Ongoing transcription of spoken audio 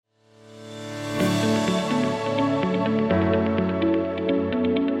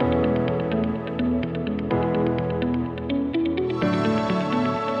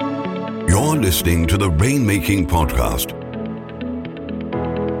listening to the Rainmaking Podcast,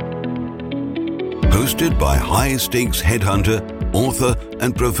 hosted by high-stakes headhunter, author,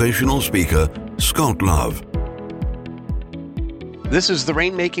 and professional speaker, Scott Love. This is the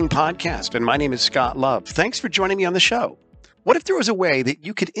Rainmaking Podcast, and my name is Scott Love. Thanks for joining me on the show. What if there was a way that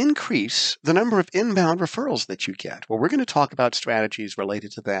you could increase the number of inbound referrals that you get? Well, we're going to talk about strategies related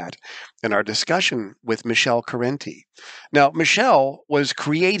to that in our discussion with Michele Correnti. Now, Michele was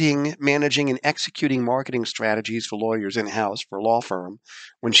creating, managing, and executing marketing strategies for lawyers in-house for a law firm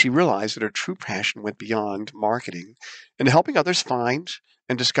when she realized that her true passion went beyond marketing and helping others find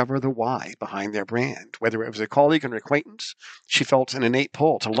and discover the why behind their brand. Whether it was a colleague or an acquaintance, she felt an innate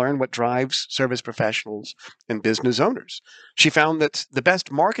pull to learn what drives service professionals and business owners. She found that the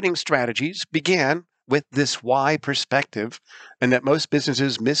best marketing strategies began with this why perspective, and that most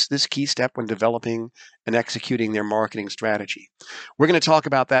businesses miss this key step when developing and executing their marketing strategy. We're going to talk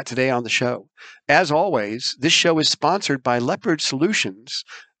about that today on the show. As always, this show is sponsored by Leopard Solutions,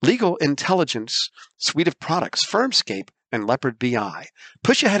 legal intelligence suite of products, Firmscape, and Leopard BI.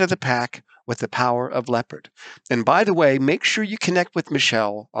 Push ahead of the pack with the power of Leopard. And by the way, make sure you connect with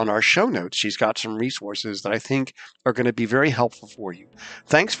Michele on our show notes. She's got some resources that I think are going to be very helpful for you.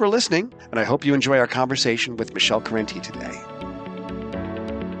 Thanks for listening, and I hope you enjoy our conversation with Michele Correnti today.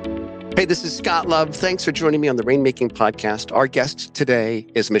 Hey, this is Scott Love. Thanks for joining me on the Rainmaking Podcast. Our guest today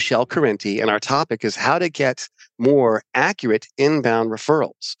is Michele Correnti, and our topic is how to get more accurate inbound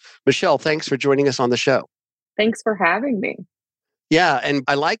referrals. Michele, thanks for joining us on the show. Thanks for having me. Yeah, and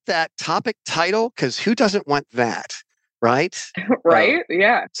I like that topic title because who doesn't want that, right? Right?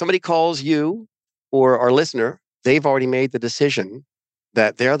 Yeah. Somebody calls you or our listener, they've already made the decision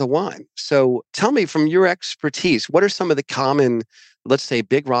that they're the one. So tell me, from your expertise, what are some of the common, let's say,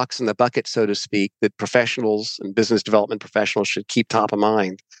 big rocks in the bucket, so to speak, that professionals and business development professionals should keep top of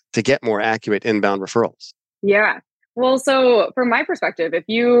mind to get more accurate inbound referrals? Yeah. Well, so from my perspective, if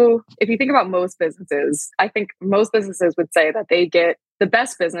you think about most businesses, I think most businesses would say that they get the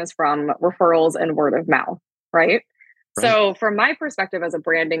best business from referrals and word of mouth, right? So from my perspective as a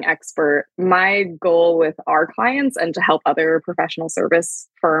branding expert, my goal with our clients and to help other professional service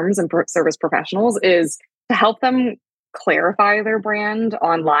firms and service professionals is to help them clarify their brand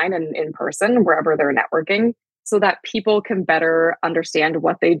online and in person, wherever they're networking, so that people can better understand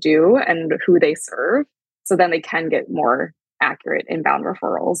what they do and who they serve. So then they can get more accurate inbound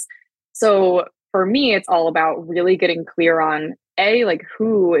referrals. So for me, it's all about really getting clear on A, like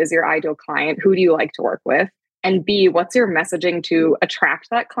who is your ideal client? Who do you like to work with? And B, what's your messaging to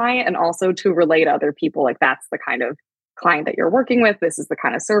attract that client and also to relate to other people? Like that's the kind of client that you're working with. This is the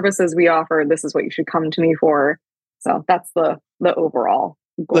kind of services we offer. This is what you should come to me for. So that's the overall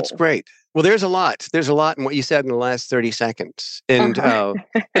goal. That's great. Well, there's a lot. There's a lot in what you said in the last 30 seconds. And, and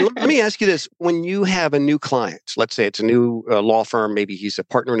let me ask you this. When you have a new client, let's say it's a new law firm, maybe he's a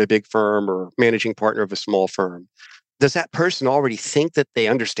partner in a big firm or managing partner of a small firm, does that person already think that they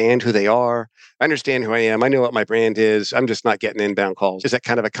understand who they are? I understand who I am. I know what my brand is. I'm just not getting inbound calls. Is that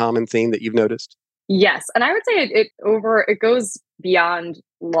kind of a common theme that you've noticed? Yes. And I would say it goes beyond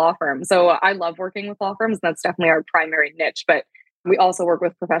law firms. So I love working with law firms, and that's definitely our primary niche. But we also work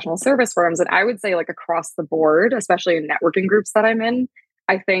with professional service firms. And I would say like across the board, especially in networking groups that I'm in,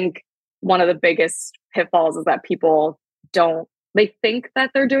 I think one of the biggest pitfalls is that people they think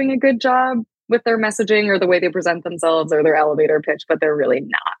that they're doing a good job with their messaging or the way they present themselves or their elevator pitch, but they're really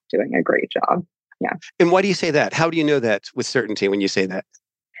not doing a great job. Yeah. And why do you say that? How do you know that with certainty when you say that?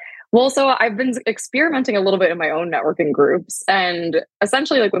 Well, so I've been experimenting a little bit in my own networking groups. And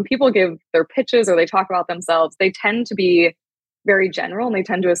essentially, like when people give their pitches or they talk about themselves, they tend to be very general and they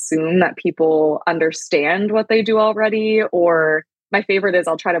tend to assume that people understand what they do already. Or my favorite is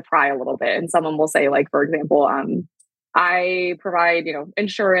I'll try to pry a little bit and someone will say, like, for example, I provide,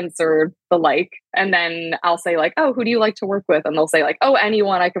 insurance or the like. And then I'll say like, oh, who do you like to work with? And they'll say like, oh,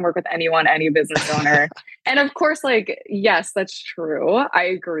 anyone. I can work with anyone, any business owner. And of course, like, yes, that's true. I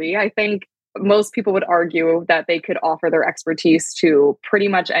agree. I think most people would argue that they could offer their expertise to pretty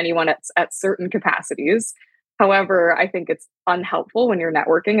much anyone at certain capacities. However, I think it's unhelpful when you're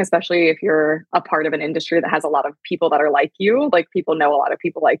networking, especially if you're a part of an industry that has a lot of people that are like you, like people know a lot of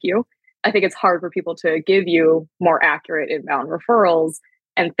people like you. I think it's hard for people to give you more accurate inbound referrals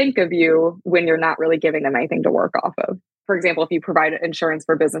and think of you when you're not really giving them anything to work off of. For example, if you provide insurance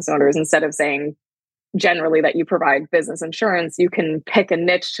for business owners, instead of saying generally that you provide business insurance, you can pick a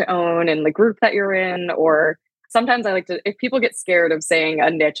niche to own in the group that you're in. Or sometimes I like to, if people get scared of saying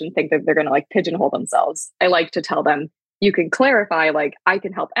a niche and think that they're going to like pigeonhole themselves, I like to tell them, you can clarify, like, I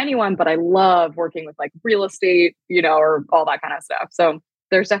can help anyone, but I love working with like real estate, or all that kind of stuff. So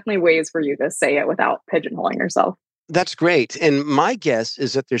there's definitely ways for you to say it without pigeonholing yourself. That's great. And my guess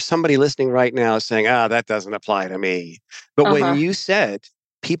is that there's somebody listening right now saying, that doesn't apply to me. But when Uh-huh. you said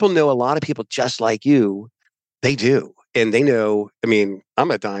people know a lot of people just like you, they do. And they know, I mean,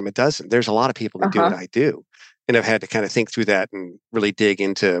 I'm a dime a dozen. There's a lot of people that do what Uh-huh. I do. And I've had to kind of think through that and really dig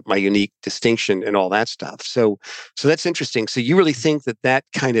into my unique distinction and all that stuff. So that's interesting. So you really think that that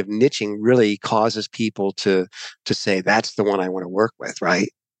kind of niching really causes people to say, that's the one I want to work with, right?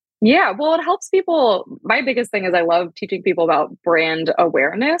 Yeah, well, it helps people. My biggest thing is I love teaching people about brand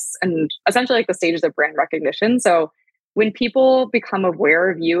awareness and essentially like the stages of brand recognition. So when people become aware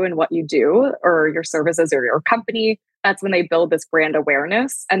of you and what you do or your services or your company, that's when they build this brand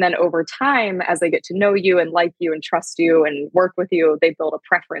awareness. And then over time, as they get to know you and like you and trust you and work with you, they build a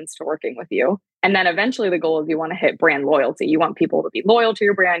preference to working with you. And then eventually the goal is you want to hit brand loyalty. You want people to be loyal to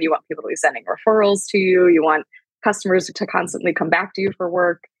your brand. You want people to be sending referrals to you. You want customers to constantly come back to you for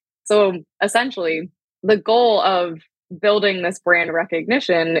work. So essentially, the goal of building this brand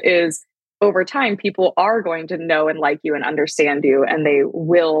recognition is over time, people are going to know and like you and understand you, and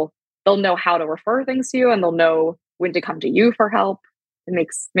they'll know how to refer things to you, and they'll know when to come to you for help. It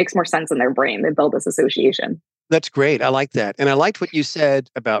makes more sense in their brain. They build this association. That's great. I like that. And I liked what you said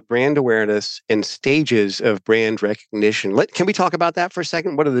about brand awareness and stages of brand recognition. Can we talk about that for a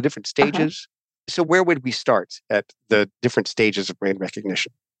second? What are the different Uh-huh. stages? So where would we start at the different stages of brand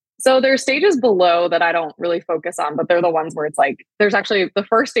recognition? So there's stages below that I don't really focus on, but they're the ones where it's like, there's actually the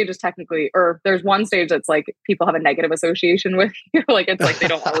first stage is technically, or there's one stage that's like people have a negative association with you. Like it's like they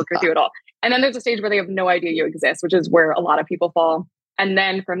don't want to work with you at all. And then there's a stage where they have no idea you exist, which is where a lot of people fall. And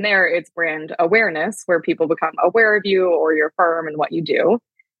then from there, it's brand awareness, where people become aware of you or your firm and what you do.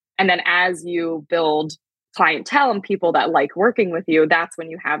 And then as you build clientele and people that like working with you, that's when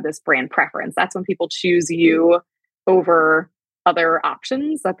you have this brand preference. That's when people choose you over other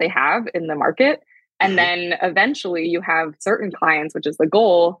options that they have in the market. And then eventually you have certain clients, which is the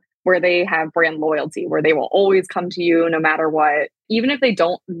goal, where they have brand loyalty, where they will always come to you no matter what. Even if they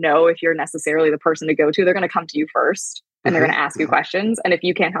don't know if you're necessarily the person to go to, they're going to come to you first and they're going to ask you questions. And if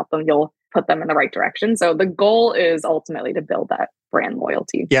you can't help them, you'll put them in the right direction. So the goal is ultimately to build that brand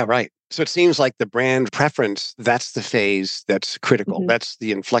loyalty. Yeah, right. So it seems like the brand preference, that's the phase that's critical. Mm-hmm. That's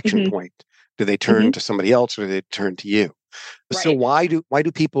the inflection Mm-hmm. point. Do they turn to somebody else or do they turn to you? So Right. why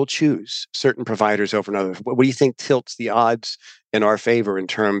do people choose certain providers over another? What do you think tilts the odds in our favor in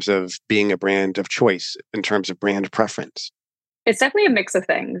terms of being a brand of choice, in terms of brand preference? It's definitely a mix of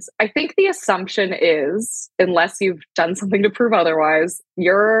things. I think the assumption is, unless you've done something to prove otherwise,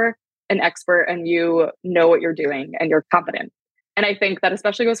 you're an expert and you know what you're doing and you're competent. And I think that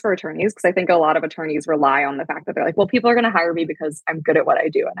especially goes for attorneys, because I think a lot of attorneys rely on the fact that they're like, well, people are going to hire me because I'm good at what I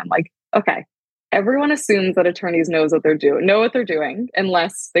do. And I'm like, okay, everyone assumes that attorneys know what they're doing,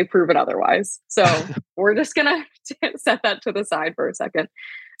 unless they prove it otherwise. So we're just going to set that to the side for a second.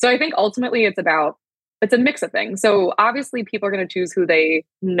 So I think ultimately it's a mix of things. So obviously people are going to choose who they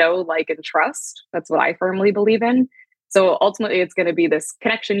know, like, and trust. That's what I firmly believe in. So ultimately it's going to be this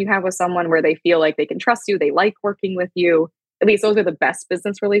connection you have with someone where they feel like they can trust you. They like working with you. At least those are the best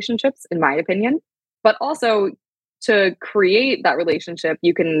business relationships, in my opinion. But also to create that relationship,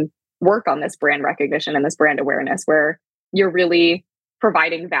 you can work on this brand recognition and this brand awareness where you're really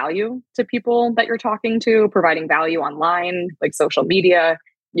providing value to people that you're talking to, providing value online, like social media.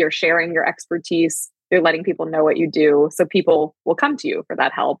 You're sharing your expertise. You're letting people know what you do. So people will come to you for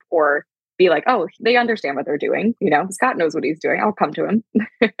that help or be like, oh, they understand what they're doing. Scott knows what he's doing. I'll come to him.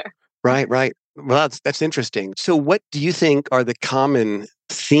 Right, right. Well, that's interesting. So what do you think are the common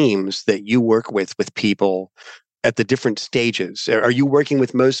themes that you work with people at the different stages? Are you working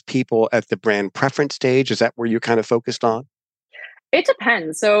with most people at the brand preference stage? Is that where you're kind of focused on? It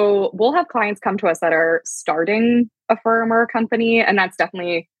depends. So we'll have clients come to us that are starting a firm or a company, and that's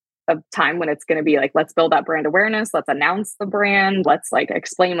definitely a time when it's going to be like, let's build that brand awareness. Let's announce the brand. Let's like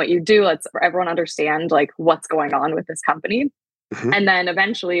explain what you do. Let's everyone understand like what's going on with this company. And then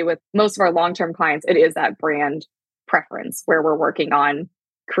eventually with most of our long-term clients, it is that brand preference where we're working on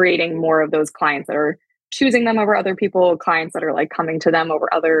creating more of those clients that are choosing them over other people, clients that are like coming to them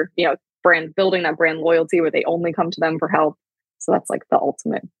over other, brand, building that brand loyalty where they only come to them for help. So that's like the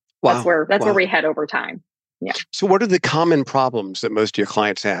ultimate. Wow. That's where we head over time. Yeah. So what are the common problems that most of your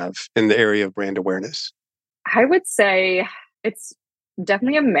clients have in the area of brand awareness? I would say it's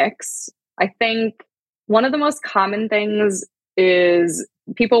definitely a mix. I think one of the most common things is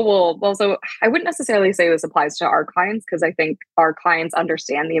people will also, I wouldn't necessarily say this applies to our clients because I think our clients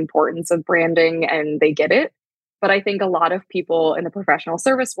understand the importance of branding and they get it. But I think a lot of people in the professional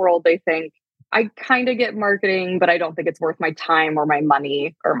service world, they think I kind of get marketing, but I don't think it's worth my time or my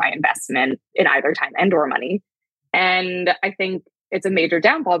money or my investment in either time and or money. And I think it's a major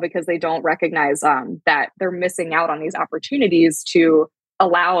downfall because they don't recognize that they're missing out on these opportunities to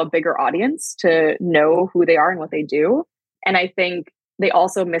allow a bigger audience to know who they are and what they do. And I think they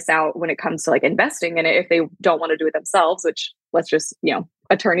also miss out when it comes to like investing in it if they don't want to do it themselves, which let's just,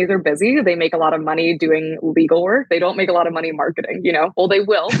 attorneys are busy. They make a lot of money doing legal work. They don't make a lot of money marketing, well, they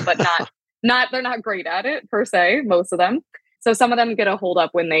will, but they're not great at it per se, most of them. So some of them get a hold up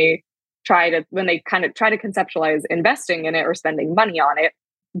when they try to conceptualize investing in it or spending money on it.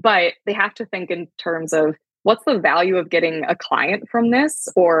 But they have to think in terms of what's the value of getting a client from this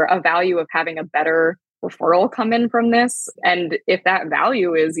or a value of having a better referral come in from this. And if that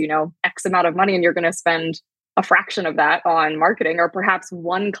value is, X amount of money and you're going to spend a fraction of that on marketing, or perhaps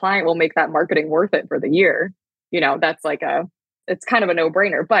one client will make that marketing worth it for the year, that's it's kind of a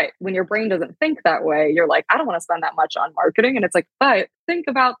no-brainer. But when your brain doesn't think that way, you're like, I don't want to spend that much on marketing. And it's like, but think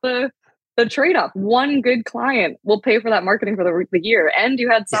about the trade-off. One good client will pay for that marketing for the year, and you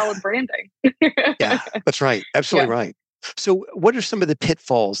had solid branding. Yeah, that's right. Absolutely right. So what are some of the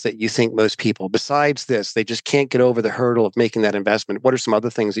pitfalls that you think most people, besides this, they just can't get over the hurdle of making that investment? What are some other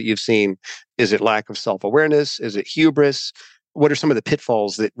things that you've seen? Is it lack of self-awareness? Is it hubris? What are some of the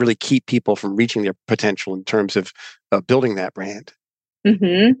pitfalls that really keep people from reaching their potential in terms of building that brand?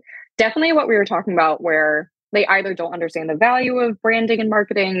 Mm-hmm. Definitely what we were talking about, where they either don't understand the value of branding and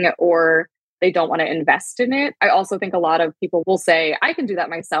marketing, or they don't want to invest in it. I also think a lot of people will say, I can do that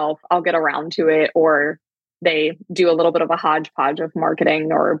myself. I'll get around to it. Or they do a little bit of a hodgepodge of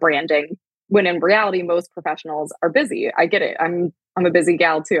marketing or branding, when in reality, most professionals are busy. I get it. I'm a busy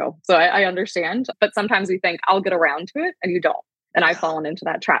gal too. So I understand. But sometimes we think I'll get around to it, and you don't. And I've fallen into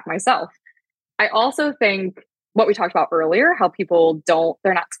that trap myself. I also think what we talked about earlier, how people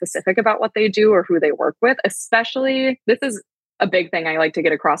they're not specific about what they do or who they work with, especially, this is a big thing I like to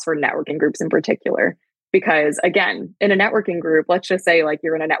get across for networking groups in particular. Because again, in a networking group, let's just say like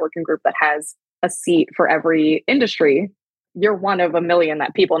you're in a networking group that has a seat for every industry. You're one of a million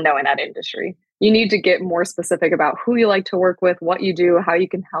that people know in that industry. You need to get more specific about who you like to work with, what you do, how you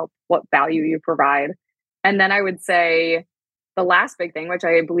can help, what value you provide. And then I would say the last big thing, which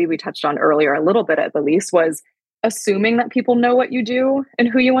I believe we touched on earlier a little bit at the least, was assuming that people know what you do and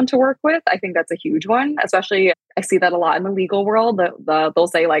who you want to work with. I think that's a huge one, especially I see that a lot in the legal world. They'll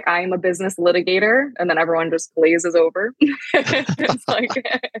say like, I'm a business litigator, and then everyone just glazes over. It's like,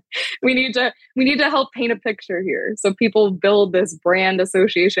 we need to help paint a picture here. So people build this brand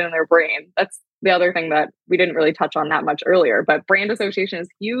association in their brain. That's the other thing that we didn't really touch on that much earlier, but brand association is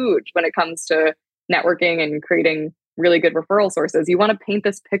huge when it comes to networking and creating really good referral sources. You want to paint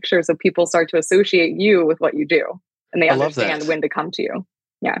this picture so people start to associate you with what you do, and they understand when to come to you.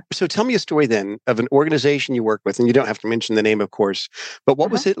 Yeah. So tell me a story then of an organization you work with, and you don't have to mention the name, of course, but what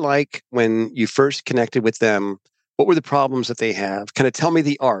was it like when you first connected with them? What were the problems that they have? Kind of tell me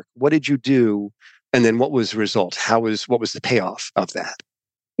the arc. What did you do? And then what was the result? What was the payoff of that?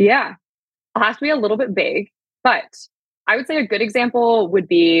 Yeah. I'll have to be a little bit vague, but I would say a good example would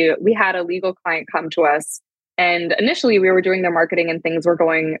be, we had a legal client come to us, and initially we were doing their marketing and things were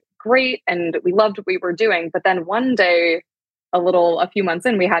going great and we loved what we were doing. But then one day, a few months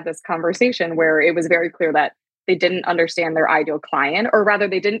in, we had this conversation where it was very clear that they didn't understand their ideal client, or rather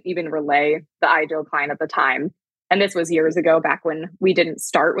they didn't even relay the ideal client at the time. And this was years ago, back when we didn't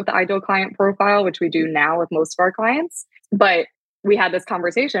start with the ideal client profile, which we do now with most of our clients. But we had this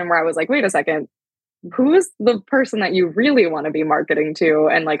conversation where I was like, wait a second, who's the person that you really want to be marketing to?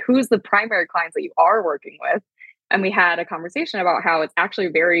 And like, who's the primary clients that you are working with? And we had a conversation about how it's actually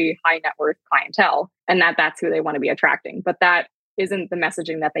very high net worth clientele, and that's who they want to be attracting. But that isn't the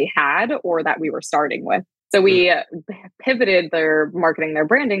messaging that they had or that we were starting with. So we pivoted their marketing, their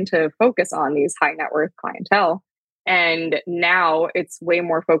branding to focus on these high net worth clientele. And now it's way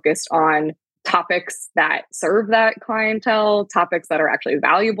more focused on topics that serve that clientele, topics that are actually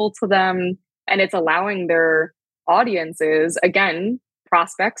valuable to them. And it's allowing their audiences, again,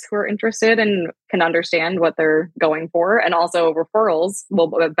 prospects who are interested and can understand what they're going for. And also referrals will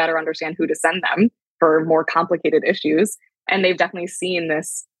better understand who to send them for more complicated issues. And they've definitely seen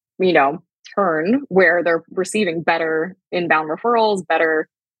this, turn where they're receiving better inbound referrals, better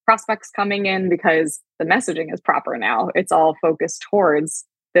prospects coming in, because the messaging is proper now. It's all focused towards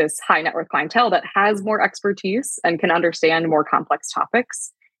this high net worth clientele that has more expertise and can understand more complex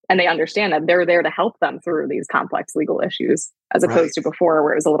topics. And they understand that they're there to help them through these complex legal issues, as opposed to before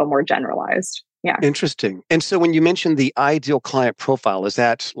where it was a little more generalized. Yeah. Interesting. And so when you mentioned the ideal client profile, is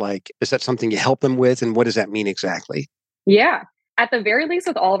that something you help them with? And what does that mean exactly? Yeah. At the very least,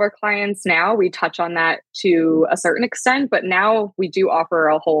 with all of our clients now, we touch on that to a certain extent, but now we do offer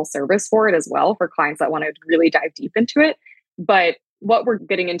a whole service for it as well for clients that want to really dive deep into it. But what we're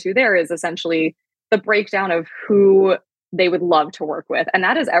getting into there is essentially the breakdown of who they would love to work with. And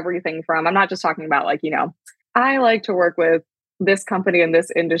that is everything from, I'm not just talking about like, I like to work with this company in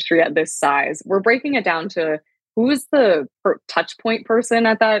this industry at this size. We're breaking it down to who's the touch point person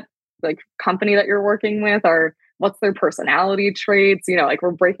at that like company that you're working with, or what's their personality traits, like we're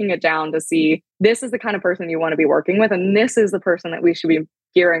breaking it down to see this is the kind of person you want to be working with. And this is the person that we should be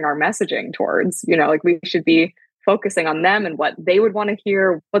gearing our messaging towards, like we should be focusing on them and what they would want to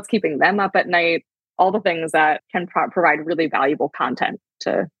hear, what's keeping them up at night, all the things that can provide really valuable content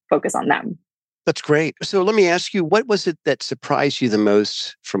to focus on them. That's great. So let me ask you, what was it that surprised you the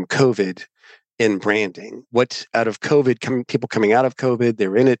most from COVID in branding? What out of COVID, people coming out of COVID,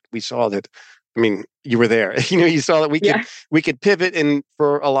 they're in it. We saw that. I mean, you were there. You saw that we could pivot, and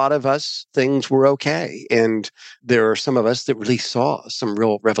for a lot of us, things were okay. And there are some of us that really saw some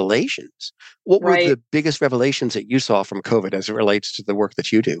real revelations. What were the biggest revelations that you saw from COVID as it relates to the work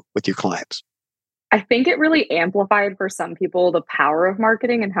that you do with your clients? I think it really amplified for some people the power of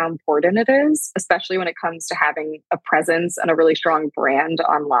marketing and how important it is, especially when it comes to having a presence and a really strong brand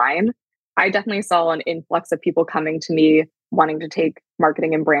online. I definitely saw an influx of people coming to me wanting to take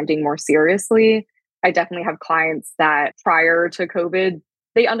marketing and branding more seriously. I definitely have clients that prior to COVID,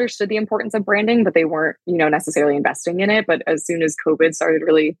 they understood the importance of branding, but they weren't, necessarily investing in it. But as soon as COVID started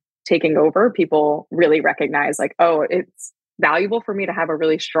really taking over, people really recognized like, oh, it's valuable for me to have a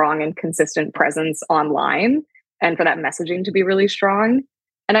really strong and consistent presence online and for that messaging to be really strong.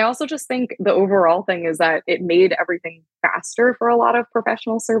 And I also just think the overall thing is that it made everything faster for a lot of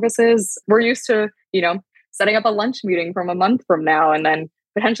professional services. We're used to, setting up a lunch meeting from a month from now and then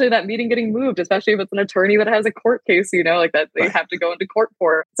potentially that meeting getting moved, especially if it's an attorney that has a court case, like that they have to go into court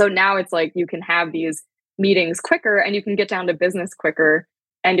for. So now it's like you can have these meetings quicker and you can get down to business quicker,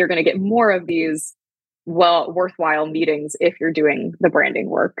 and you're going to get more of these worthwhile meetings if you're doing the branding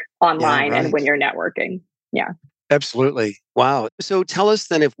work online and when you're networking. Yeah. Absolutely. Wow. So tell us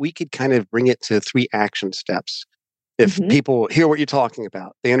then, if we could kind of bring it to 3 action steps. If people hear what you're talking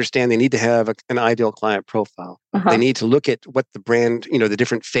about, they understand they need to have an ideal client profile. They need to look at what the brand, the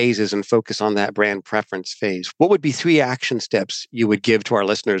different phases, and focus on that brand preference phase. What would be 3 action steps you would give to our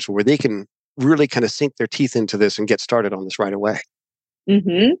listeners where they can really kind of sink their teeth into this and get started on this right away?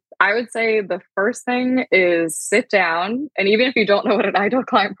 I would say the first thing is sit down. And even if you don't know what an ideal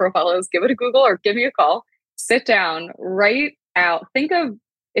client profile is, give it a Google or give me a call. Sit down, write out, think of,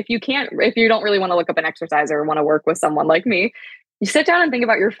 if you don't really want to look up an exercise or want to work with someone like me, you sit down and think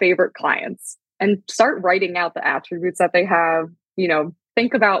about your favorite clients and start writing out the attributes that they have.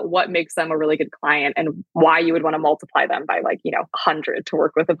 Think about what makes them a really good client and why you would want to multiply them by 100 to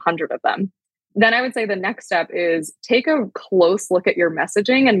work with 100 of them. Then I would say the next step is take a close look at your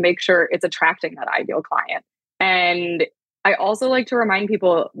messaging and make sure it's attracting that ideal client. And I also like to remind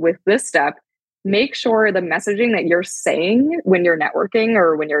people with this step, make sure the messaging that you're saying when you're networking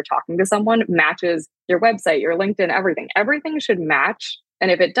or when you're talking to someone matches your website, your LinkedIn, everything. Everything should match. And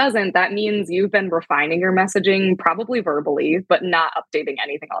if it doesn't, that means you've been refining your messaging, probably verbally, but not updating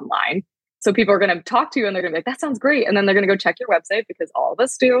anything online. So people are going to talk to you and they're going to be like, that sounds great. And then they're going to go check your website, because all of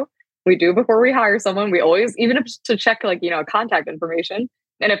us do. We do before we hire someone. We always, even if to check contact information.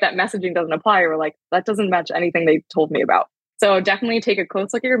 And if that messaging doesn't apply, we're like, that doesn't match anything they told me about. So definitely take a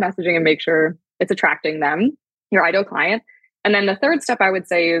close look at your messaging and make sure it's attracting them, your ideal client. And then the third step I would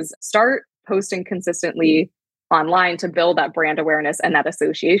say is start posting consistently online to build that brand awareness and that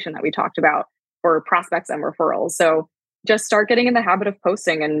association that we talked about for prospects and referrals. So just start getting in the habit of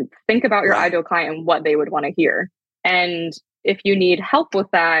posting and think about your ideal client and what they would want to hear. And if you need help with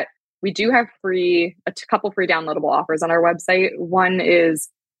that, we do have a couple free downloadable offers on our website. One is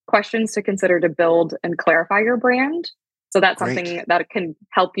questions to consider to build and clarify your brand. So that's something that can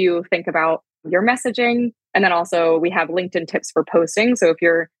help you think about your messaging. And then also we have LinkedIn tips for posting. So if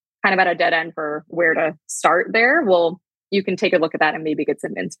you're kind of at a dead end for where to start there, you can take a look at that and maybe get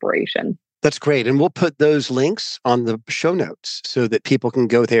some inspiration. That's great. And we'll put those links on the show notes so that people can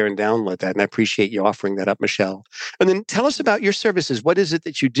go there and download that. And I appreciate you offering that up, Michele. And then tell us about your services. What is it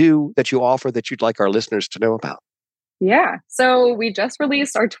that you do, that you offer, that you'd like our listeners to know about? Yeah. So we just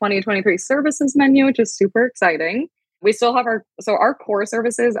released our 2023 services menu, which is super exciting. We still have our core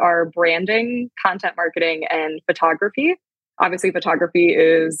services are branding, content marketing, and photography. Obviously, photography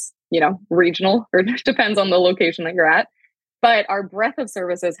is, regional, or depends on the location that you're at. But our breadth of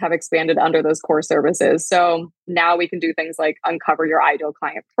services have expanded under those core services. So now we can do things like uncover your ideal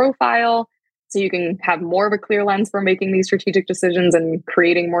client profile, so you can have more of a clear lens for making these strategic decisions and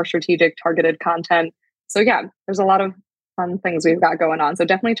creating more strategic targeted content. So yeah, there's a lot of fun things we've got going on. So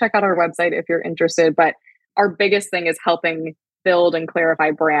definitely check out our website if you're interested. But our biggest thing is helping build and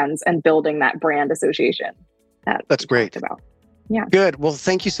clarify brands and building that brand association. That's great. Yeah. Good. Well,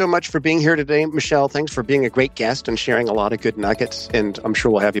 thank you so much for being here today, Michele. Thanks for being a great guest and sharing a lot of good nuggets. And I'm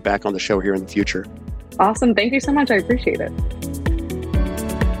sure we'll have you back on the show here in the future. Awesome. Thank you so much. I appreciate it.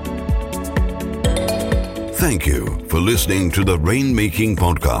 Thank you for listening to the Rainmaking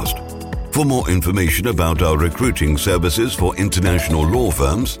Podcast. For more information about our recruiting services for international law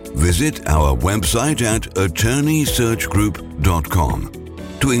firms, visit our website at attorneysearchgroup.com.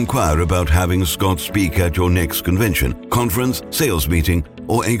 To inquire about having Scott speak at your next convention, conference, sales meeting,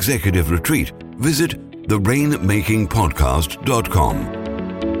 or executive retreat, visit therainmakingpodcast.com.